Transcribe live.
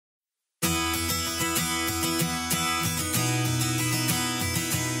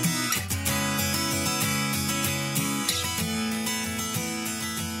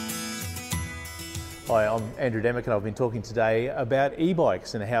Hi, I'm Andrew Demack and I've been talking today about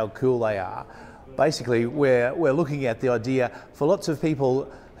e-bikes and how cool they are. Basically, we're looking at the idea for lots of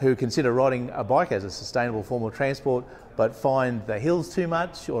people who consider riding a bike as a sustainable form of transport but find the hills too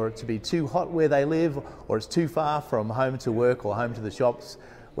much, or it to be too hot where they live, or it's too far from home to work or home to the shops.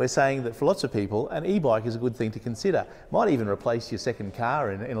 We're saying that for lots of people, an e-bike is a good thing to consider. Might even replace your second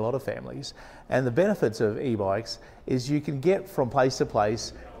car in a lot of families. And the benefits of e-bikes is you can get from place to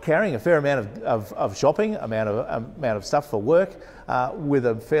place carrying a fair amount of shopping, amount of stuff for work, with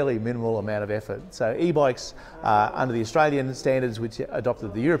a fairly minimal amount of effort. So e-bikes, under the Australian standards, which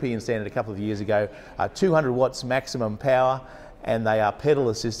adopted the European standard a couple of years ago, are 200 watts maximum power, and they are pedal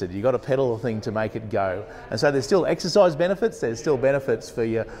assisted. You've got to pedal the thing to make it go. And so there's still exercise benefits, there's still benefits for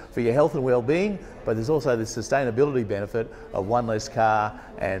your health and well-being, but there's also the sustainability benefit of one less car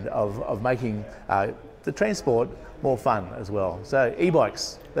and of making the transport more fun as well. So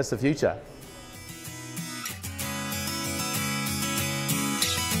e-bikes, that's the future.